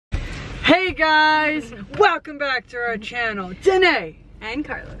Hey guys, welcome back to our channel, Dannae and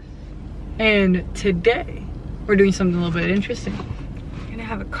Carlos. And today we're doing something a little bit interesting. We're gonna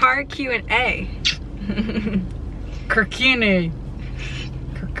have a car Q&A. Carcune.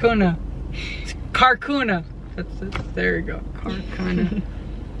 Carcuna. It's Carcuna. There you go. Carcuna.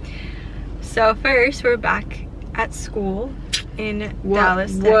 So first, we're back at school in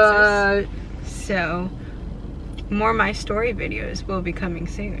Dallas, Texas. So more My Story videos will be coming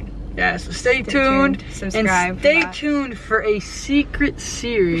soon. Yeah, so stay tuned. Subscribe. And stay tuned for a secret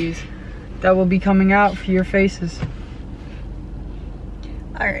series that will be coming out for your faces.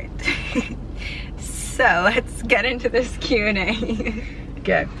 Alright. So let's get into this Q&A.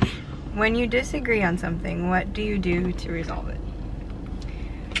 Okay. When you disagree on something, what do you do to resolve it?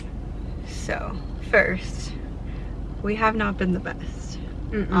 So, first, we have not been the best,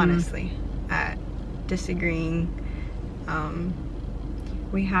 honestly, at disagreeing.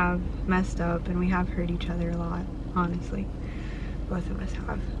 We have messed up and we have hurt each other a lot, honestly. Both of us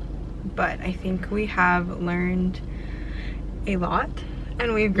have. But I think we have learned a lot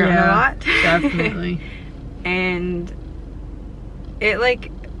and we've grown a lot. Definitely. And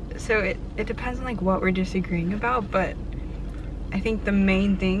it depends on like what we're disagreeing about, but I think the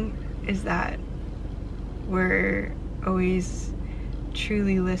main thing is that we're always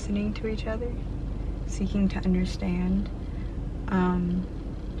truly listening to each other, seeking to understand.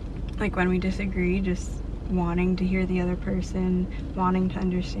 Like when we disagree, just wanting to hear the other person, wanting to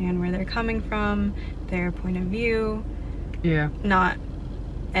understand where they're coming from, their point of view. Yeah. Not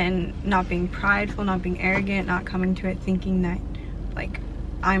being prideful, not being arrogant, not coming to it thinking that like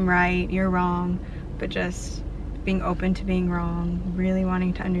I'm right, you're wrong, but just being open to being wrong, really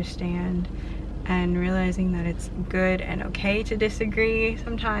wanting to understand and realizing that it's good and okay to disagree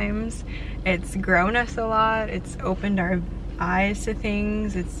sometimes. It's grown us a lot. It's opened our eyes to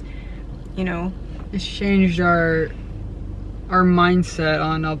things. It's, you know, it's changed our mindset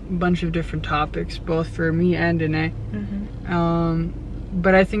on a bunch of different topics, both for me and Dannae.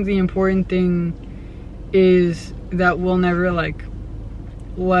 But I think the important thing is that we'll never like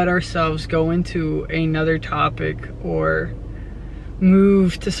let ourselves go into another topic or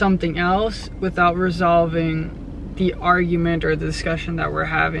move to something else without resolving the argument or the discussion that we're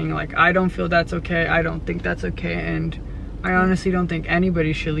having. Like, I don't feel that's okay, I don't think that's okay, and I honestly don't think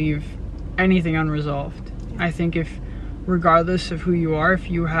anybody should leave anything unresolved. I think regardless of who you are,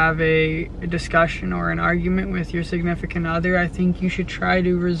 if you have a discussion or an argument with your significant other, I think you should try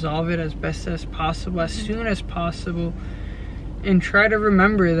to resolve it as best as possible, as soon as possible, and try to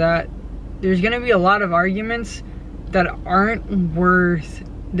remember that there's going to be a lot of arguments that aren't worth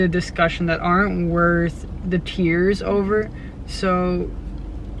the discussion, that aren't worth the tears over. So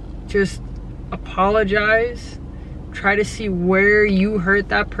just apologize, try to see where you hurt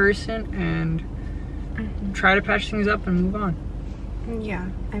that person, and try to patch things up and move on. Yeah,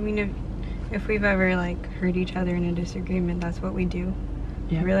 I mean, if we've ever like hurt each other in a disagreement, that's what we do.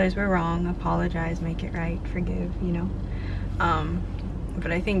 Yeah. Realize we're wrong, apologize, make it right, forgive, you know.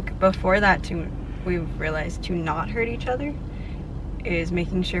 But I think before that too, we've realized to not hurt each other is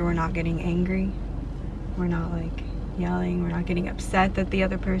making sure we're not getting angry, we're not like yelling, we're not getting upset that the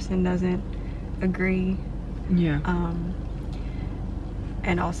other person doesn't agree. Yeah.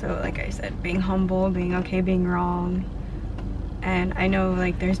 And also, like I said, being humble, being okay being wrong. And I know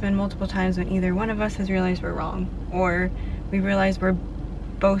like there's been multiple times when either one of us has realized we're wrong, or we realize we're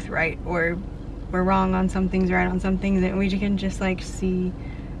both right, or we're wrong on some things, right on some things, and we can just like see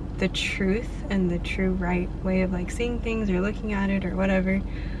the truth and the true right way of like seeing things or looking at it or whatever.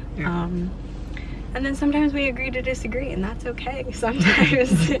 Yeah. And then sometimes we agree to disagree, and that's okay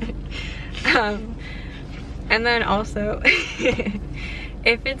sometimes. And then also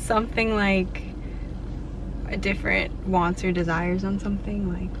if it's something like a different wants or desires on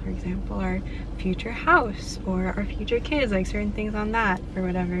something, like for example our future house or our future kids, like certain things on that or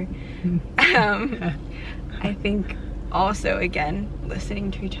whatever, I think also again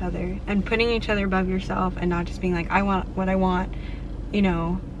listening to each other and putting each other above yourself, and not just being like I want what I want, you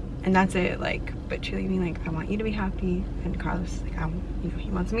know, and that's it, like, but truly being like I want you to be happy, and Carlos is like you know,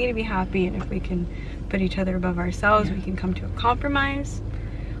 he wants me to be happy, and if we can put each other above ourselves, we can come to a compromise.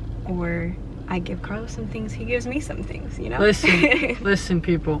 Or I give Carlos some things, he gives me some things, you know? Listen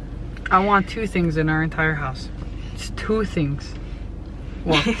people, I want 2 things in our entire house. It's 2 things.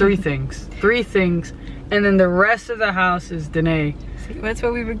 Well, 3 things. 3 things, and then the rest of the house is Dannae. See, that's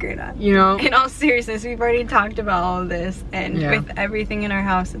what we've agreed on. You know? In all seriousness, we've already talked about all of this, and with everything in our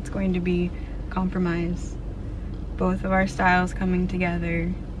house, it's going to be compromise. Both of our styles coming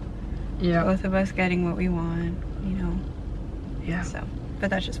together. Yeah. Both of us getting what we want, you know? Yeah. So But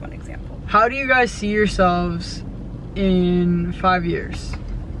that's just one example. How do you guys see yourselves in 5 years?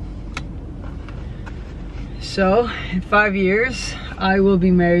 So, in 5 years, I will be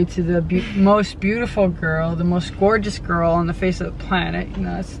married to the most beautiful girl, the most gorgeous girl on the face of the planet. You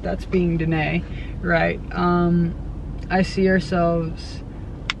know, that's being Dannae, right? I see ourselves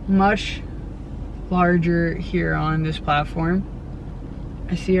much larger here on this platform.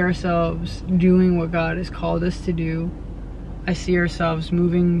 I see ourselves doing what God has called us to do. I see ourselves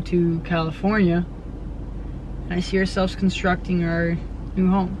moving to California. And I see ourselves constructing our new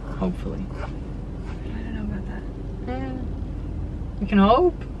home, hopefully. We can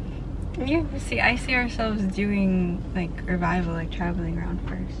hope. Yeah, see, I see ourselves doing like revival, like traveling around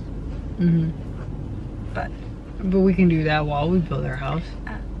first. But we can do that while we build our house.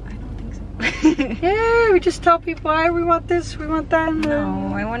 I don't think so. Yeah, we just tell people, hey, we want this, we want that. And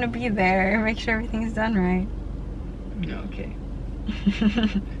no, I want to be there, make sure everything's done right. Okay.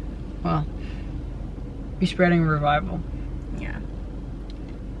 Well, be spreading revival. Yeah.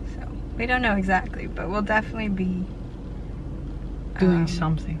 So we don't know exactly, but we'll definitely be doing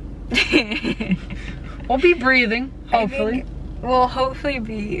something. We'll be breathing, hopefully. We'll hopefully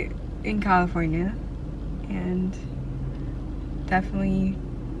be in California and definitely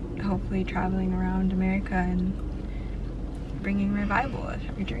hopefully traveling around America and bringing revival is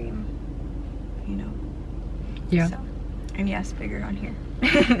our dream, you know. Yeah. So, and yes, bigger on here.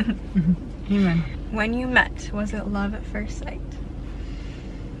 Amen. When you met, was it love at first sight?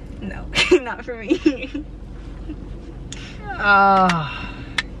 No, not for me.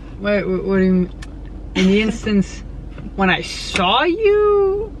 Wait, what do you mean? In the instance when I saw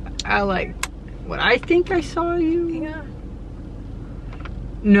you, I like what I think I saw you? Yeah.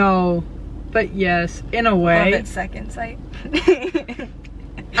 No, but yes, in a way. Love at second sight.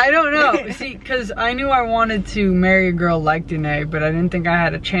 I don't know. See, because I knew I wanted to marry a girl like Dannae, but I didn't think I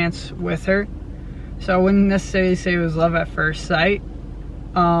had a chance with her. So I wouldn't necessarily say it was love at first sight.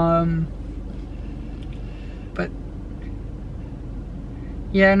 But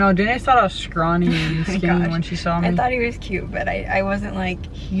yeah, no, Dannae thought I was scrawny and skinny when she saw me. I thought he was cute, but I wasn't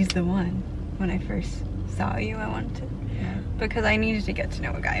like, he's the one. When I first saw you, I wanted to. Yeah. Because I needed to get to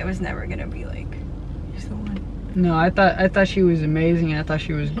know a guy. I was never gonna be like, he's the one. No, I thought she was amazing and I thought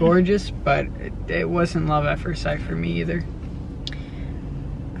she was gorgeous, but it wasn't love at first sight for me either.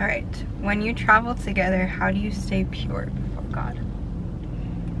 Alright, when you travel together, how do you stay pure before God?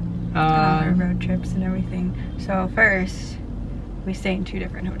 On our road trips and everything. So first, we stay in 2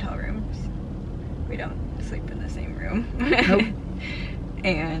 different hotel rooms. We don't sleep in the same room. Nope.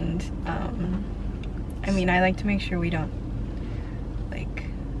 And, I mean, I like to make sure we don't, like,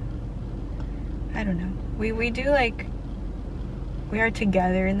 I don't know. We do, like, we are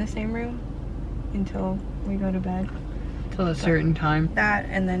together in the same room until we go to bed. Till a certain time. That,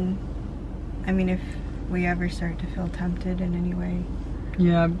 and then, I mean, if we ever start to feel tempted in any way.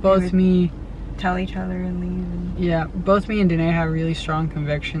 Yeah, both me... tell each other and leave. And yeah, both me and Dannae have really strong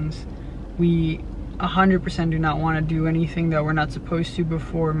convictions. We 100% do not want to do anything that we're not supposed to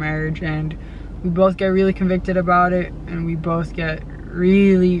before marriage, and we both get really convicted about it, and we both get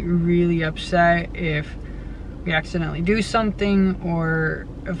really, really upset if we accidentally do something, or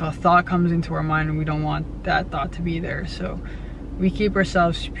if a thought comes into our mind and we don't want that thought to be there. So we keep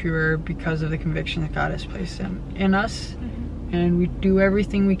ourselves pure because of the conviction that God has placed in us. And we do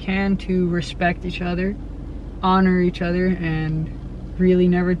everything we can to respect each other, honor each other, and really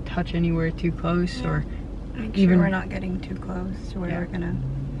never touch anywhere too close, or make even sure we're not getting too close to where we're gonna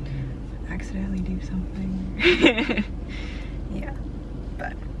accidentally do something. Yeah,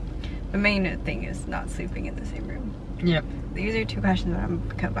 but the main thing is not sleeping in the same room. Yep. These are 2 questions, but I'm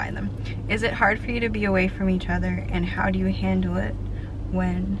gonna combine them. Is it hard for you to be away from each other, and how do you handle it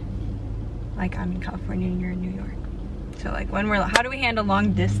when, like, I'm in California and you're in New York? So, like, when how do we handle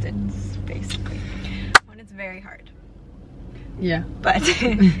long distance, basically? When it's very hard. Yeah. But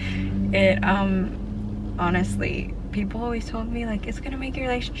it, honestly, people always told me, like, it's gonna make your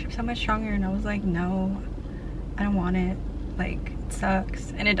relationship so much stronger, and I was like, no, I don't want it. Like, it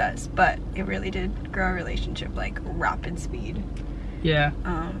sucks, and it does, but it really did grow a relationship, like, rapid speed. Yeah.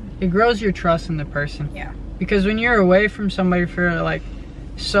 It grows your trust in the person. Yeah. Because when you're away from somebody for, like,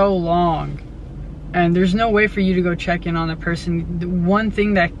 so long, and there's no way for you to go check in on the person, the one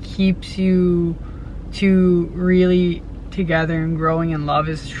thing that keeps you two really together and growing in love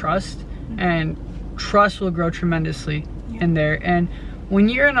is trust. And trust will grow tremendously in there. And when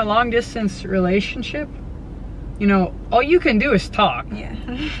you're in a long distance relationship, you know, all you can do is talk. Yeah.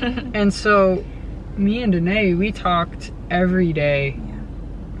 And so me and Dannae, we talked every day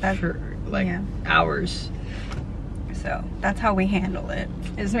for like hours. So that's how we handle it,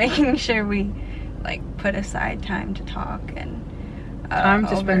 is making sure we like put aside time to talk and time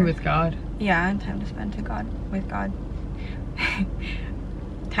to spend with God. Yeah, and time to spend with God.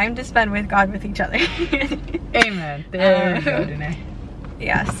 Time to spend with God with each other. Amen. There you go, Dannae.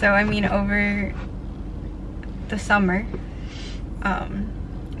 Yeah, so I mean, over the summer,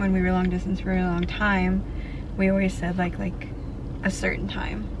 when we were long distance for a long time, we always said like a certain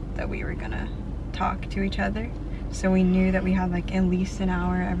time that we were gonna talk to each other. So we knew that we had like at least an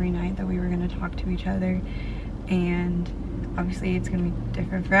hour every night that we were gonna talk to each other. And obviously it's gonna be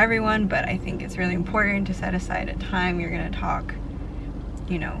different for everyone, but I think it's really important to set aside a time you're gonna talk,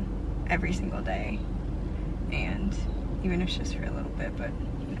 you know, every single day. And even if it's just for a little bit, but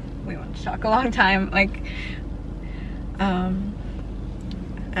you know, we want to talk a long time, like,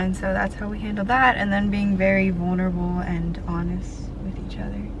 and so that's how we handle that. And then being very vulnerable and honest with each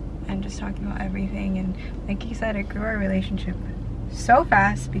other and just talking about everything. And like he said, it grew our relationship so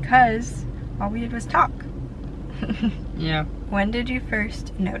fast because all we did was talk. Yeah. When did you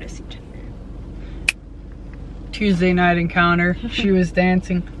first notice each other? Tuesday night encounter. She was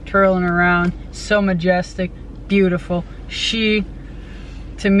dancing, twirling around, so majestic, beautiful. She,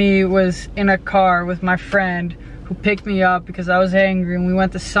 to me, was in a car with my friend who picked me up because I was angry, and we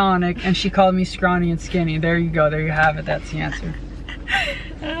went to Sonic, and she called me scrawny and skinny. There you go. There you have it. That's the answer.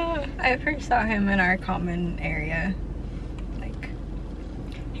 I first saw him in our common area, like,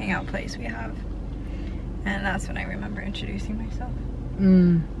 hangout place we have. And that's when I remember introducing myself.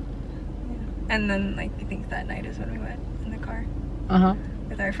 Yeah. And then, like, I think that night is when we went in the car. Uh-huh.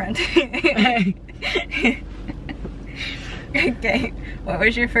 With our friend. Okay, what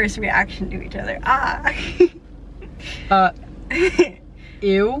was your first reaction to each other?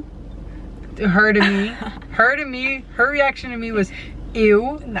 Ew. Her to me, her reaction to me was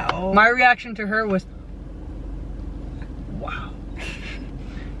ew. No. My reaction to her was, wow.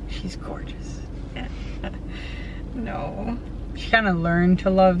 She's gorgeous. No. She kind of learned to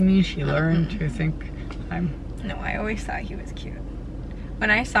love me. She learned to think I'm... No, I always thought he was cute. When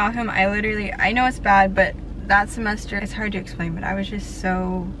I saw him, I know it's bad, but that semester, it's hard to explain, but I was just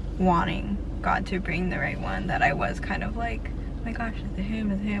so wanting God to bring the right one that I was kind of like, oh my gosh, is it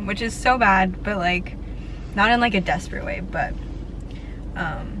him, which is so bad, but like, not in like a desperate way, but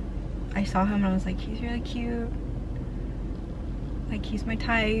I saw him and I was like, he's really cute, like he's my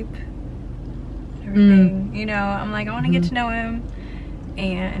type, everything, you know. I'm like, I want to get to know him,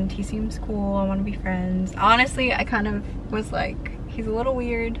 and he seems cool, I want to be friends. Honestly, I kind of was like, he's a little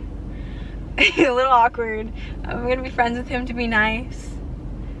weird, a little awkward. I'm gonna be friends with him to be nice.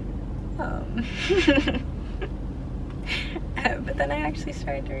 But then I actually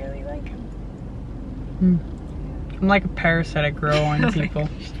started to really like him. I'm like a parasite. I grow on people.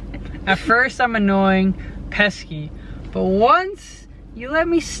 At first I'm annoying, pesky, but once you let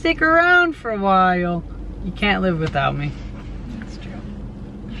me stick around for a while, you can't live without me. That's true.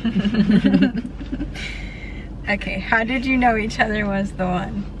 Okay, how did you know each other was the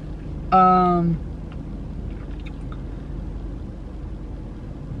one?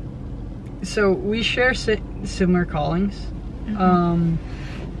 So we share similar callings.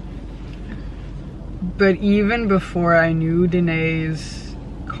 But even before I knew Dannae's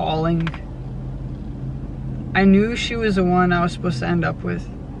calling, I knew she was the one I was supposed to end up with.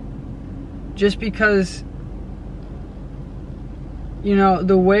 Just because, you know,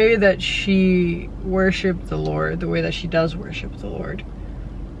 the way that she worshiped the Lord, the way that she does worship the Lord,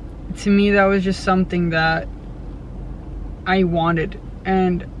 to me that was just something that I wanted.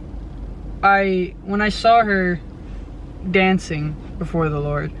 And when I saw her dancing before the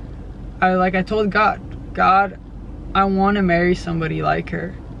Lord, I told God, I want to marry somebody like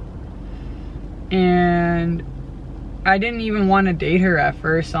her. And I didn't even want to date her at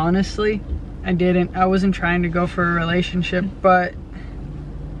first, honestly. I wasn't trying to go for a relationship, but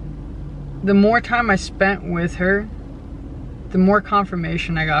the more time I spent with her, the more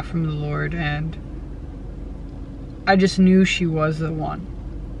confirmation I got from the Lord, and I just knew she was the one.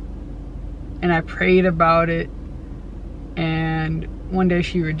 And I prayed about it, and one day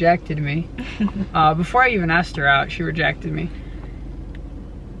she rejected me. Before I even asked her out, she rejected me.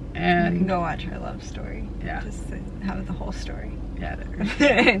 And you can go watch her love story. Yeah. Just to have the whole story. Yeah,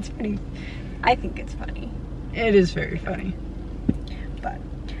 It's pretty, I think it's funny. it is very funny. But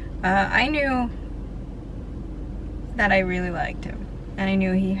I knew that I really liked him. And I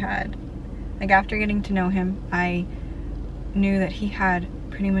knew he had, like, after getting to know him, I knew that he had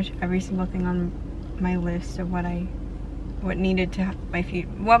pretty much every single thing on my list of what needed to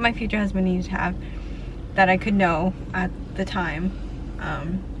what my future husband needed to have, that I could know at the time.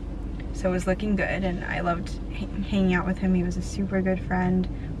 So it was looking good, and I loved hanging out with him. He was a super good friend,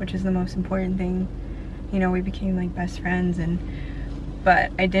 which is the most important thing. You know, we became like best friends,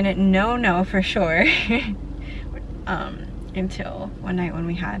 but I didn't know for sure until one night when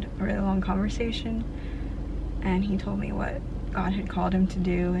we had a really long conversation, and he told me what God had called him to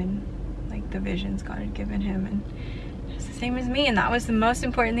do, and like the visions God had given him, and it's the same as me, and that was the most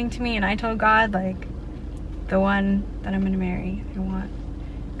important thing to me. And I told God, like, the one that I'm gonna marry, I want.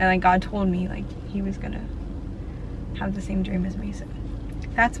 And like God told me like he was gonna have the same dream as me, so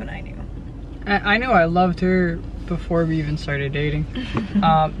that's when I knew. I knew I loved her before we even started dating.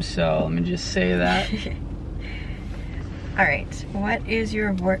 So let me just say that. All right, what is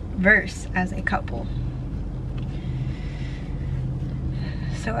your verse as a couple?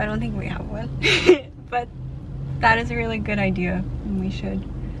 So I don't think we have one, but that is a really good idea, and we should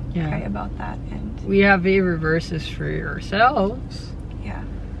pray about that. And we have favorite verses for yourselves. Yeah.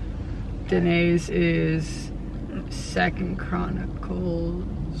 Dannae's is 2 Chronicles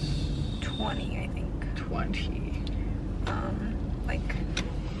 20, I think. 20. Like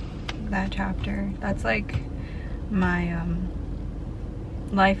that chapter. That's like my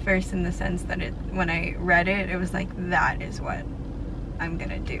life verse, in the sense that when I read it, it was like, that is what I'm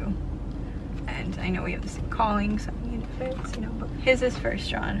gonna do. And I know we have the same calling, so I mean, it fits, you know, but his is 1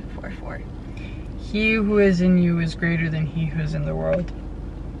 John 4:4. He who is in you is greater than he who is in the world.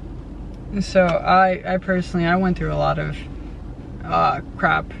 So I personally, I went through a lot of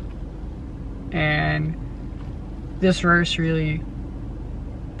crap, and this verse really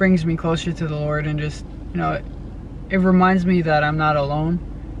brings me closer to the Lord, and just, you know, it reminds me that I'm not alone,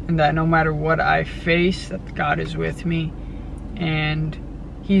 and that no matter what I face, that God is with me, and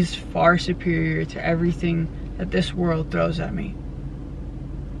he's far superior to everything that this world throws at me.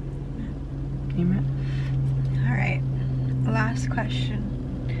 Amen. All right, last question.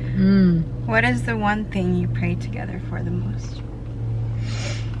 What is the one thing you pray together for the most?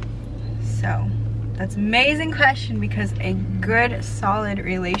 So that's an amazing question, because a good, solid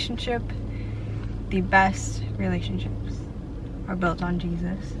relationship, the best relationships, are built on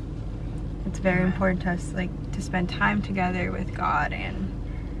Jesus. It's very important to us, like, to spend time together with God, and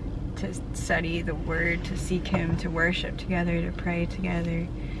to study the Word, to seek Him, to worship together, to pray together,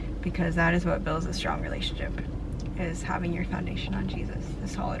 because that is what builds a strong relationship, is having your foundation on Jesus, the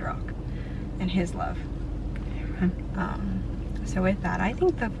solid rock, and His love. Amen. So with that, I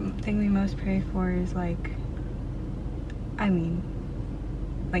think the thing we most pray for is, like, I mean,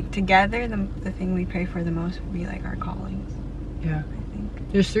 like, together, the thing we pray for the most would be, like, our callings. Yeah. I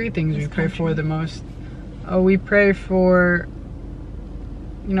think. There's 3 things we pray for the most. We pray for,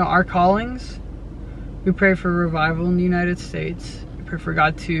 you know, our callings. We pray for revival in the United States. We pray for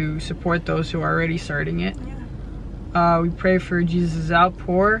God to support those who are already starting it. Yeah. We pray for Jesus'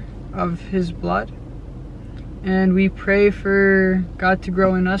 outpour of His blood. And we pray for God to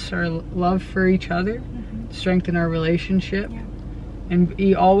grow in us our love for each other, strengthen our relationship, and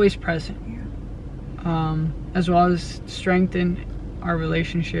be always present. As well as strengthen our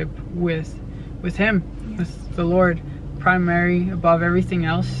relationship with Him, with the Lord, primary above everything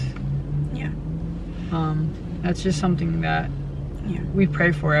else. That's just something that we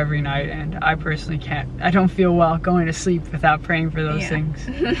pray for every night, and I personally I don't feel well going to sleep without praying for those things.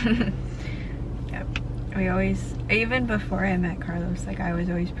 We always, even before I met Carlos, like, I was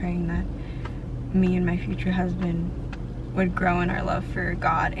always praying that me and my future husband would grow in our love for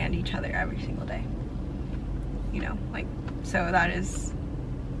God and each other every single day. You know, like, so that is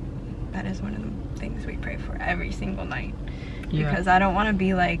one of the things we pray for every single night. Because I don't want to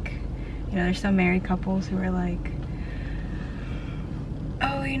be like, you know, there's some married couples who are like,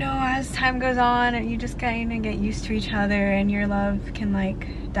 oh, you know, as time goes on, and you just kind of get used to each other, and your love can,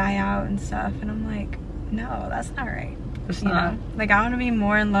 like, die out and stuff. And I'm like, no, that's not right. It's not. Like, I want to be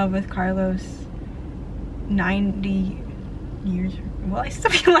more in love with Carlos 90 years. Will I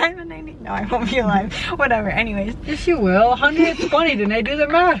still be alive at 90? No, I won't be alive. Whatever. Anyways. Yes, you will. 120. Didn't I do the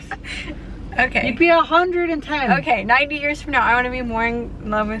math? Okay. You'd be 110. Okay, 90 years from now, I want to be more in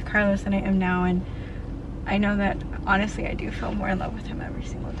love with Carlos than I am now. And I know that, honestly, I do feel more in love with him every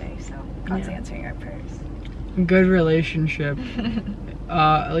single day. So God's answering our prayers. Good relationship,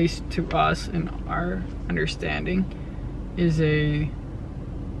 at least to us in our understanding, is a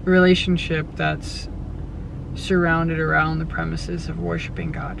relationship that's surrounded around the premises of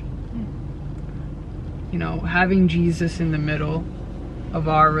worshiping God. You know, having Jesus in the middle of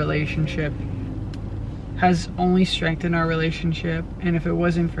our relationship has only strengthened our relationship, and if it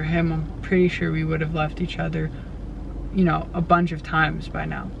wasn't for Him, I'm pretty sure we would have left each other, you know, a bunch of times by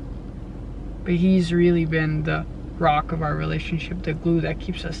now. But He's really been the rock of our relationship, the glue that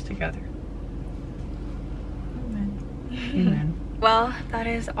keeps us together. Amen. Well, that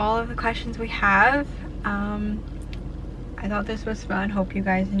is all of the questions we have. I thought this was fun. Hope you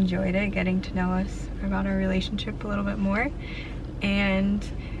guys enjoyed it, getting to know us about our relationship a little bit more. And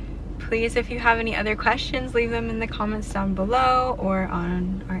please, if you have any other questions, leave them in the comments down below or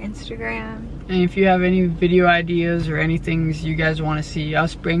on our Instagram. And if you have any video ideas or any things you guys want to see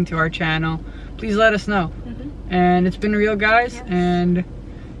us bring to our channel, please let us know. And it's been real, guys. Yes. And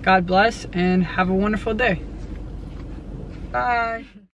God bless and have a wonderful day. Bye.